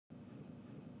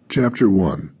Chapter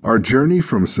 1. Our Journey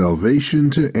from Salvation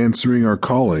to Answering Our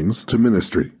Callings to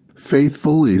Ministry.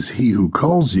 Faithful is he who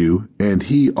calls you, and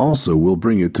he also will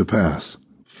bring it to pass.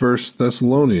 1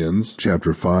 Thessalonians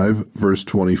chapter 5, verse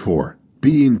 24.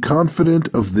 Being confident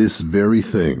of this very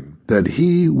thing, that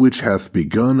he which hath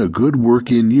begun a good work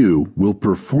in you will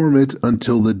perform it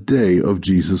until the day of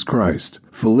Jesus Christ.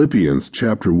 Philippians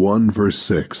chapter 1, verse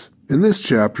 6. In this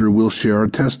chapter, we'll share our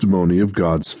testimony of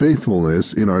God's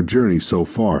faithfulness in our journey so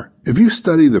far. If you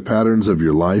study the patterns of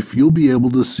your life, you'll be able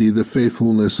to see the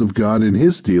faithfulness of God in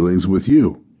His dealings with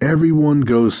you. Everyone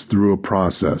goes through a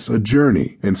process, a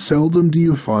journey, and seldom do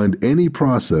you find any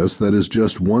process that is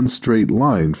just one straight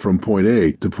line from point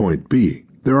A to point B.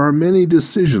 There are many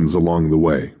decisions along the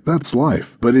way. That's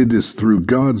life. But it is through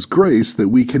God's grace that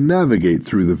we can navigate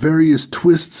through the various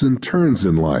twists and turns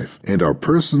in life, and our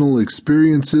personal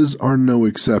experiences are no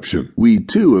exception. We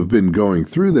too have been going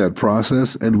through that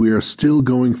process, and we are still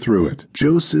going through it.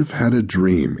 Joseph had a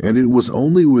dream, and it was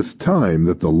only with time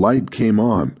that the light came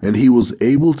on, and he was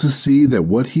able to see that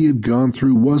what he had gone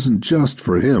through wasn't just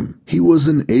for him. He was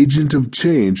an agent of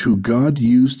change who God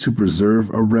used to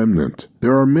preserve a remnant.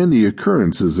 There are many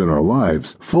occurrences in our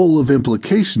lives, full of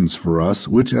implications for us,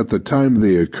 which at the time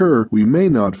they occur, we may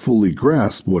not fully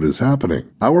grasp what is happening.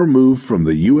 Our move from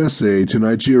the USA to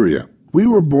Nigeria. We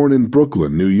were born in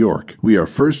Brooklyn, New York. We are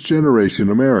first-generation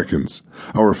Americans.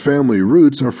 Our family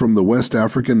roots are from the West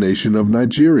African nation of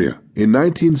Nigeria. In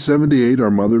 1978,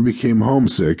 our mother became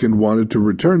homesick and wanted to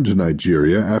return to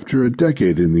Nigeria after a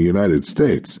decade in the United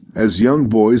States. As young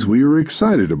boys, we were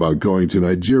excited about going to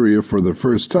Nigeria for the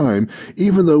first time,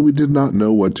 even though we did not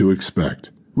know what to expect.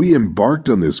 We embarked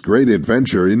on this great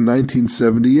adventure in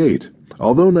 1978.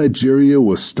 Although Nigeria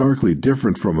was starkly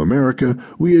different from America,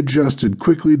 we adjusted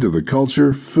quickly to the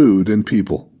culture, food, and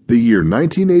people. The year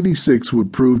 1986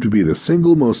 would prove to be the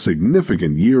single most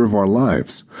significant year of our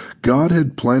lives. God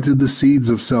had planted the seeds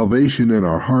of salvation in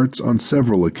our hearts on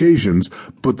several occasions,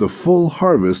 but the full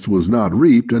harvest was not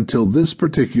reaped until this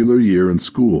particular year in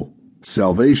school.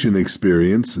 Salvation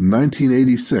Experience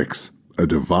 1986, a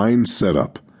divine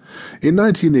setup. In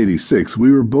 1986,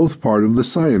 we were both part of the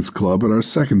science club at our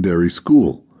secondary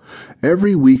school.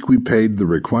 Every week we paid the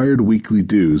required weekly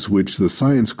dues which the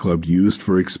science club used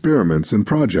for experiments and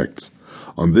projects.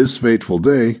 On this fateful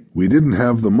day, we didn't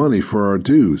have the money for our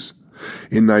dues.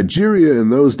 In Nigeria in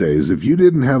those days, if you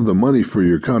didn't have the money for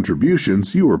your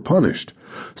contributions, you were punished.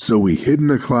 So we hid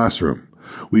in a classroom.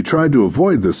 We tried to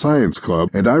avoid the science club,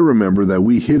 and I remember that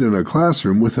we hid in a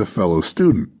classroom with a fellow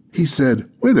student. He said,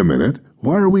 "Wait a minute.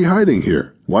 Why are we hiding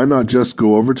here? Why not just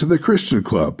go over to the Christian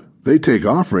club? They take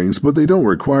offerings, but they don't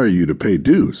require you to pay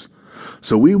dues."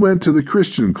 So we went to the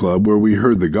Christian club where we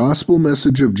heard the gospel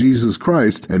message of Jesus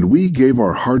Christ, and we gave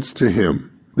our hearts to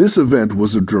Him. This event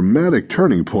was a dramatic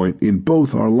turning point in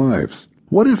both our lives.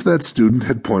 What if that student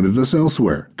had pointed us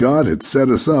elsewhere? God had set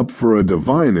us up for a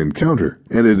divine encounter,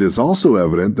 and it is also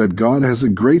evident that God has a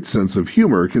great sense of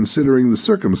humor considering the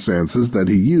circumstances that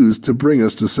He used to bring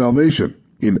us to salvation.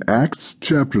 In Acts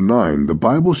chapter 9, the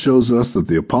Bible shows us that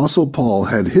the Apostle Paul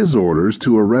had his orders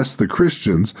to arrest the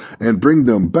Christians and bring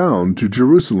them bound to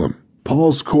Jerusalem.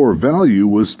 Paul's core value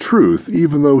was truth,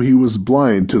 even though he was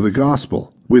blind to the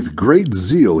gospel. With great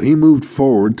zeal, he moved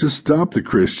forward to stop the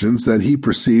Christians that he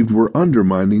perceived were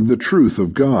undermining the truth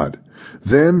of God.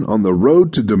 Then, on the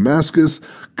road to Damascus,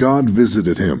 God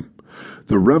visited him.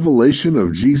 The revelation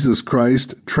of Jesus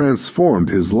Christ transformed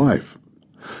his life.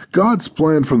 God's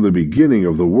plan from the beginning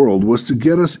of the world was to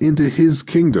get us into His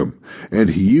kingdom, and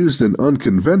He used an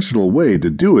unconventional way to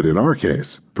do it in our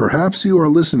case. Perhaps you are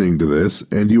listening to this,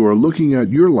 and you are looking at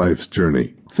your life's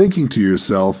journey, thinking to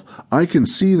yourself, I can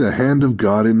see the hand of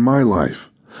God in my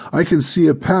life. I can see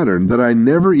a pattern that I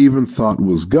never even thought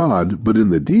was God, but in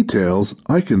the details,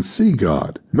 I can see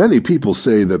God. Many people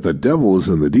say that the devil is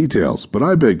in the details, but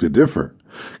I beg to differ.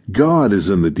 God is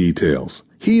in the details.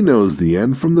 He knows the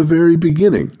end from the very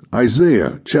beginning.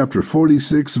 Isaiah chapter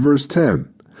 46, verse 10.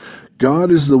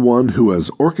 God is the one who has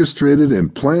orchestrated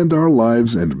and planned our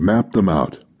lives and mapped them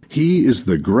out. He is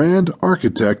the grand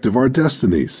architect of our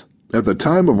destinies. At the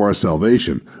time of our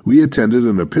salvation, we attended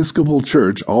an Episcopal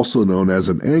church, also known as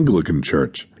an Anglican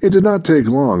church. It did not take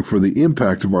long for the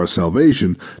impact of our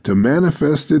salvation to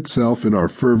manifest itself in our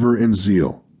fervor and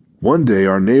zeal. One day,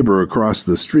 our neighbor across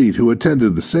the street who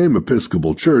attended the same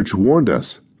Episcopal church warned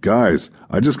us, "Guys,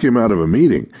 I just came out of a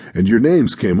meeting, and your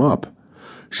names came up."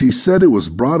 She said it was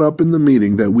brought up in the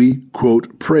meeting that we,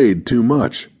 quote, prayed too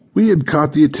much. We had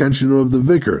caught the attention of the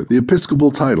vicar, the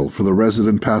Episcopal title for the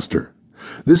resident pastor.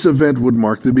 This event would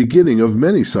mark the beginning of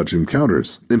many such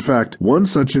encounters. In fact, one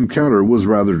such encounter was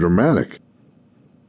rather dramatic.